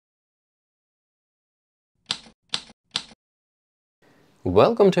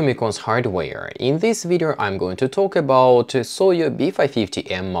Welcome to Miyconst Hardware. In this video I'm going to talk about SOYO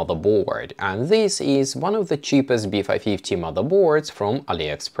B550M motherboard, and this is one of the cheapest B550 motherboards from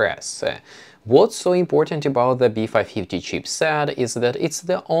AliExpress. What's so important about the B550 chipset is that it's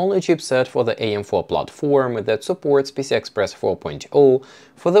the only chipset for the AM4 platform that supports PCI Express 4.0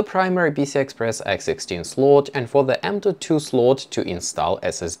 for the primary PCI Express X16 slot and for the M.2 slot to install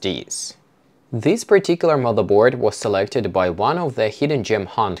SSDs. This particular motherboard was selected by one of the Hidden Gem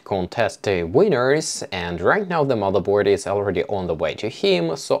Hunt contest winners, and right now the motherboard is already on the way to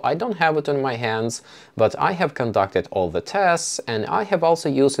him, so I don't have it on my hands, but I have conducted all the tests, and I have also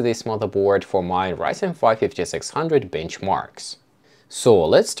used this motherboard for my Ryzen 5 5600 benchmarks. So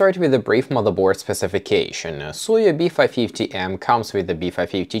let's start with a brief motherboard specification. SOYO B550M comes with the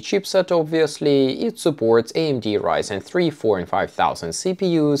B550 chipset, obviously. It supports AMD Ryzen 3, 4 and 5000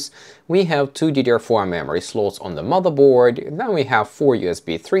 CPUs. We have 2 DDR4 memory slots on the motherboard, then we have 4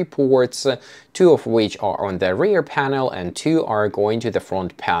 USB 3 ports, 2 of which are on the rear panel and 2 are going to the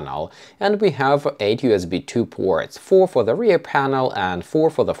front panel. And we have 8 USB 2 ports, 4 for the rear panel and 4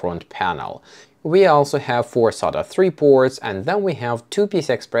 for the front panel. We also have 4 SATA 3 ports, and then we have 2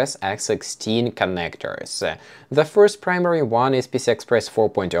 PCI Express X16 connectors. The first primary one is PCI Express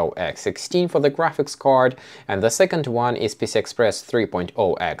 4.0 X16 for the graphics card, and the second one is PCI Express 3.0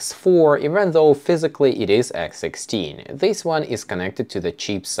 X4, even though physically it is X16. This one is connected to the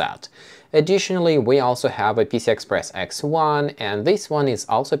chipset. Additionally, we also have a PCI Express X1, and this one is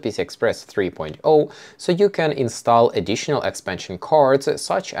also PCI Express 3.0, so you can install additional expansion cards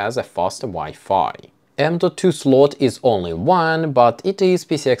such as a fast Wi-Fi. M.2 slot is only one, but it is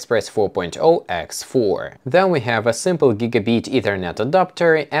PCI Express 4.0 X4. Then we have a simple gigabit Ethernet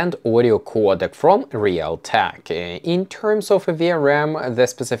adapter and audio codec from Realtek. In terms of VRM, the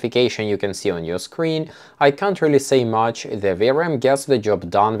specification you can see on your screen, I can't really say much. The VRM gets the job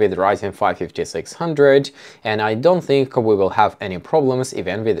done with Ryzen 5 5600, and I don't think we will have any problems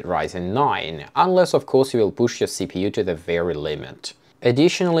even with Ryzen 9, unless of course you will push your CPU to the very limit.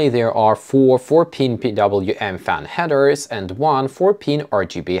 Additionally, there are 4 4-pin PWM fan headers and 1 4-pin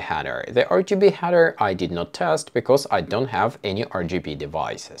RGB header. The RGB header I did not test because I don't have any RGB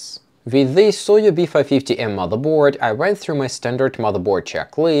devices. With this SOYO B550M motherboard, I went through my standard motherboard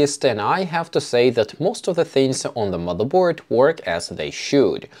checklist, and I have to say that most of the things on the motherboard work as they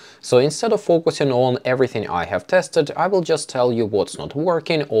should. So instead of focusing on everything I have tested, I will just tell you what's not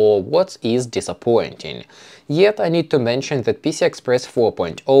working or what is disappointing. Yet I need to mention that PCI Express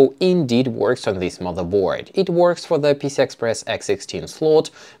 4.0 indeed works on this motherboard. It works for the PCI Express X16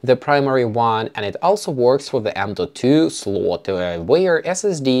 slot, the primary one, and it also works for the M.2 slot, where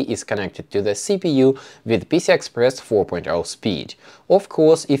SSD is connected to the CPU with PCI Express 4.0 speed. Of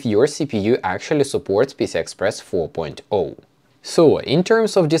course, if your CPU actually supports PCI Express 4.0. So, in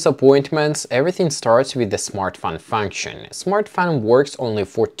terms of disappointments, everything starts with the Smart Fan function. Smart Fan works only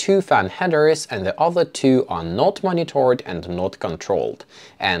for 2 fan headers, and the other 2 are not monitored and not controlled.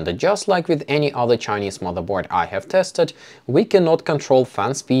 And just like with any other Chinese motherboard I have tested, we cannot control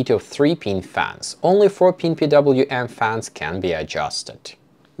fan speed of 3-pin fans. Only 4-pin PWM fans can be adjusted.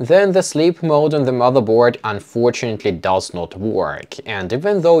 Then the sleep mode on the motherboard unfortunately does not work, and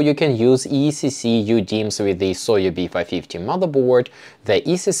even though you can use ECC UDIMMs with the SOYO B550 motherboard, the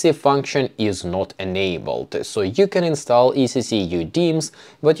ECC function is not enabled, so you can install ECC UDIMMs,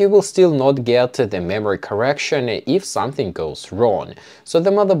 but you will still not get the memory correction if something goes wrong. So the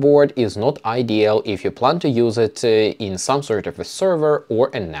motherboard is not ideal if you plan to use it in some sort of a server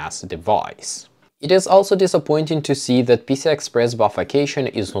or a NAS device. It is also disappointing to see that PCI Express buffercation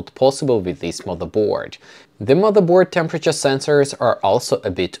is not possible with this motherboard. The motherboard temperature sensors are also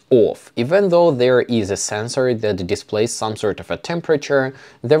a bit off. Even though there is a sensor that displays some sort of a temperature,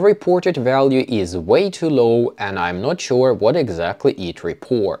 the reported value is way too low, and I'm not sure what exactly it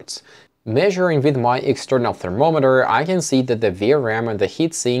reports. Measuring with my external thermometer, I can see that the VRM and the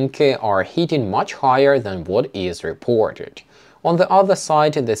heatsink are heating much higher than what is reported. On the other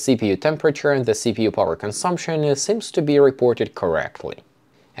side, the CPU temperature and the CPU power consumption seems to be reported correctly.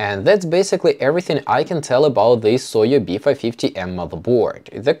 And that's basically everything I can tell about this SOYO B550M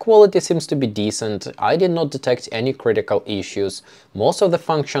motherboard. The quality seems to be decent, I did not detect any critical issues, most of the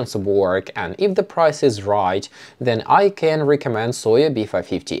functions work, and if the price is right, then I can recommend SOYO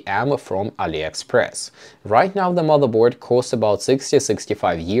B550M from AliExpress. Right now the motherboard costs about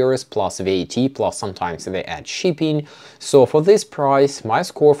 60-65 euros plus VAT plus sometimes they add shipping, so for this price my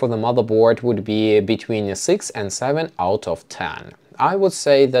score for the motherboard would be between 6 and 7 out of 10. I would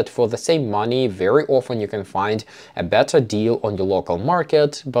say that for the same money, very often you can find a better deal on your local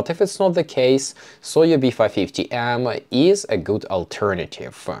market, but if it's not the case, SOYO B550M is a good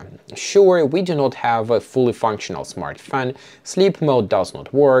alternative. Sure, we do not have a fully functional smart fan, sleep mode does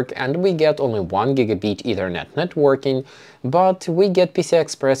not work, and we get only 1 gigabit Ethernet networking, but we get PCI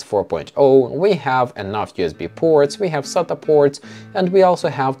Express 4.0, we have enough USB ports, we have SATA ports, and we also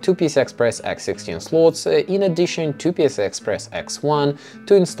have 2 PCI Express X16 slots, in addition to PCI Express X1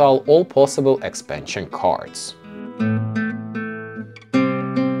 to install all possible expansion cards.